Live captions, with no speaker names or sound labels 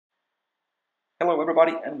Hello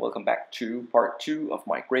everybody and welcome back to part 2 of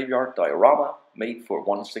my graveyard diorama made for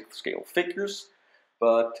 1/6 scale figures,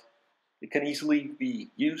 but it can easily be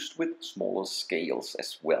used with smaller scales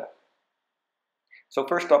as well. So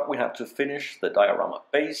first up we have to finish the diorama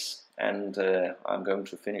base, and I'm going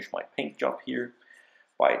to finish my paint job here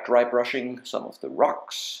by dry brushing some of the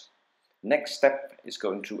rocks. Next step is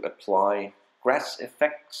going to apply grass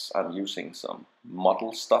effects. I'm using some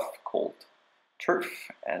model stuff called turf,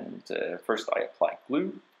 and first I apply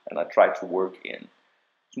glue, and I try to work in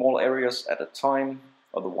small areas at a time,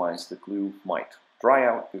 otherwise the glue might dry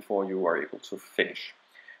out before you are able to finish.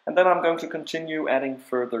 And then I'm going to continue adding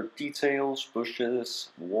further details, bushes,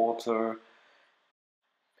 water,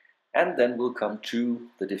 and then we'll come to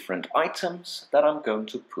the different items that I'm going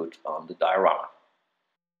to put on the diorama.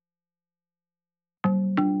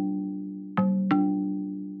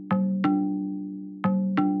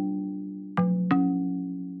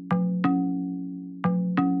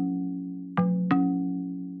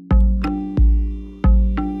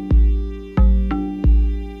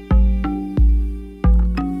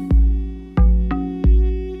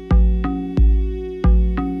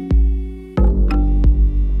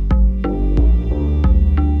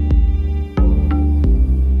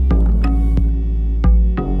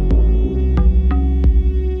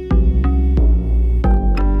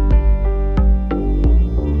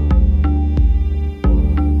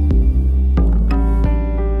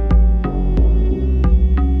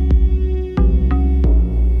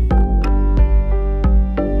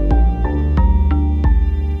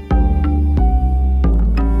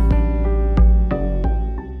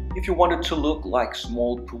 If you want it to look like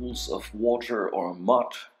small pools of water or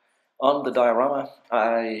mud on the diorama,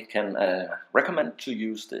 I can recommend to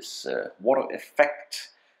use this water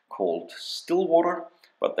effect called still water,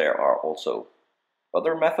 but there are also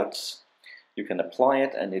other methods. You can apply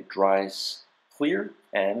it and it dries clear,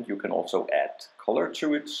 and you can also add color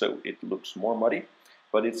to it so it looks more muddy,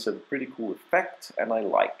 but it's a pretty cool effect and I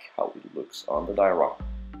like how it looks on the diorama.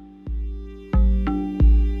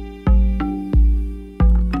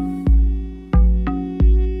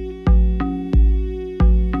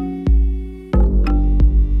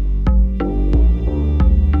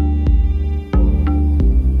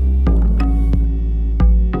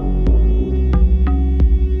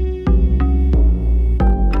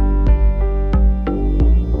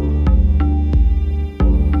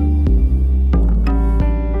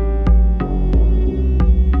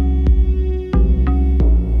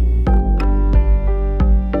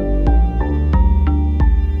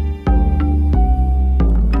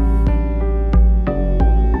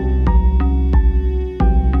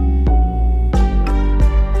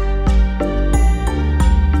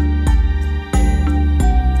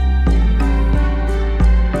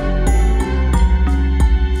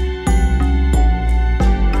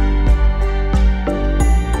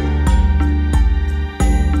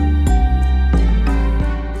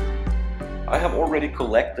 I have already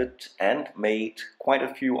collected and made quite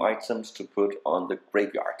a few items to put on the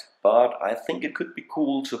graveyard, but I think it could be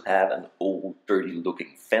cool to have an old dirty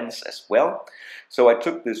looking fence as well. So I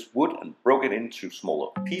took this wood and broke it into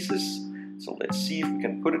smaller pieces. So let's see if we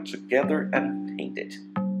can put it together and paint it.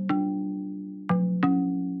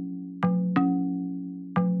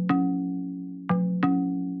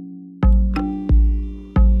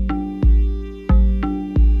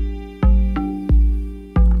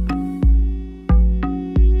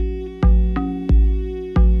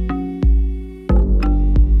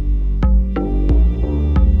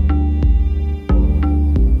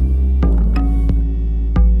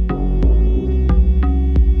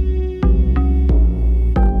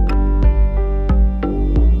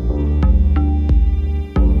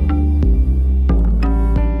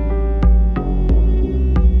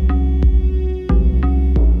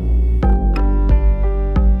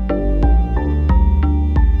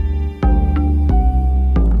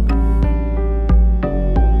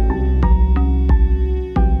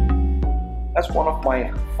 As one of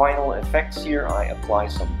my final effects here, I apply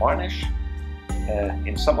some varnish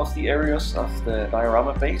in some of the areas of the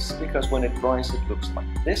diorama base, because when it dries it looks like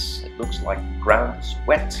this. It looks like the ground is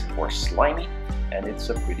wet or slimy, and it's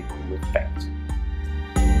a pretty cool effect.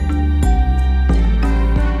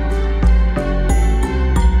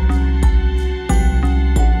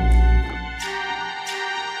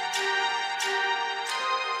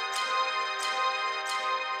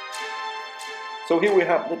 So here we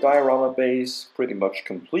have the diorama base pretty much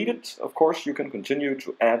completed. Of course you can continue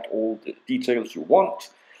to add all the details you want,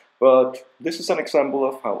 but this is an example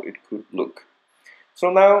of how it could look. So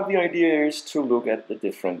now the idea is to look at the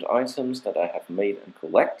different items that I have made and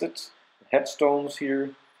collected. The headstones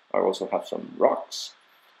here, I also have some rocks,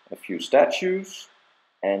 a few statues,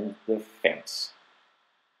 and the fence.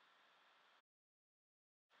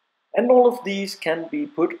 And all of these can be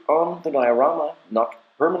put on the diorama, not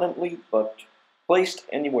permanently, but placed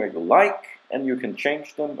anywhere you like, and you can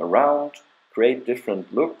change them around, create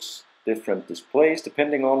different looks, different displays,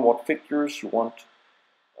 depending on what figures you want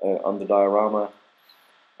on the diorama.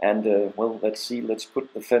 And well, let's see, let's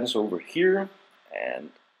put the fence over here, and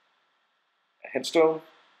a headstone.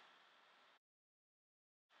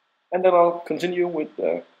 And then I'll continue with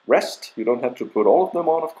the rest. You don't have to put all of them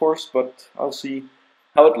on, of course, but I'll see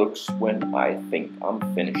how it looks when I think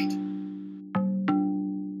I'm finished.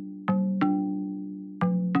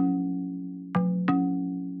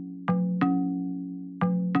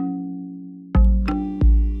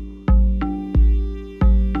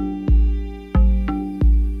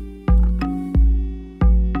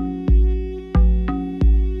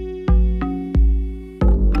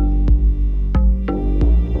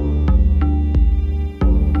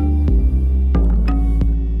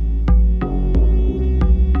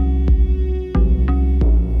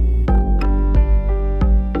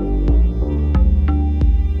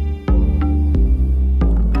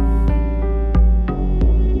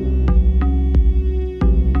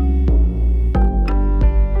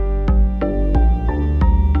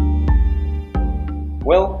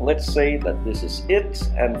 Well, let's say that this is it,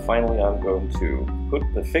 and finally I'm going to put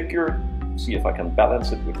the figure, see if I can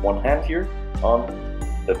balance it with one hand here, on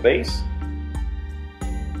the base.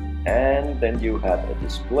 And then you have a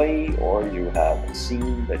display, or you have a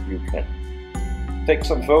scene that you can take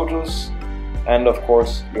some photos, and of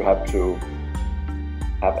course you have to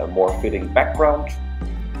have a more fitting background.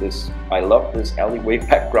 I love this alleyway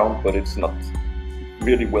background, but it's not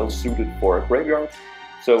really well suited for a graveyard.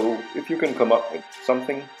 So if you can come up with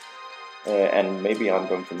something, and maybe I'm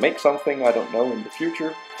going to make something, I don't know, in the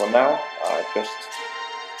future. For now, I just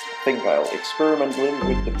think I'll experiment a little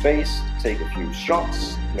with the base, take a few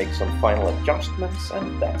shots, make some final adjustments,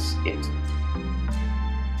 and that's it.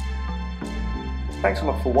 Thanks a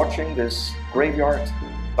lot for watching this graveyard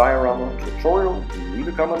diorama tutorial. Leave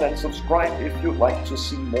a comment and subscribe if you'd like to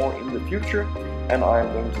see more in the future. And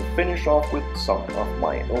I'm going to finish off with some of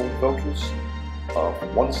my own photos of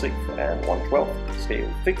 1/6 and 1/12 scale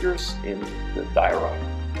figures in the diorama.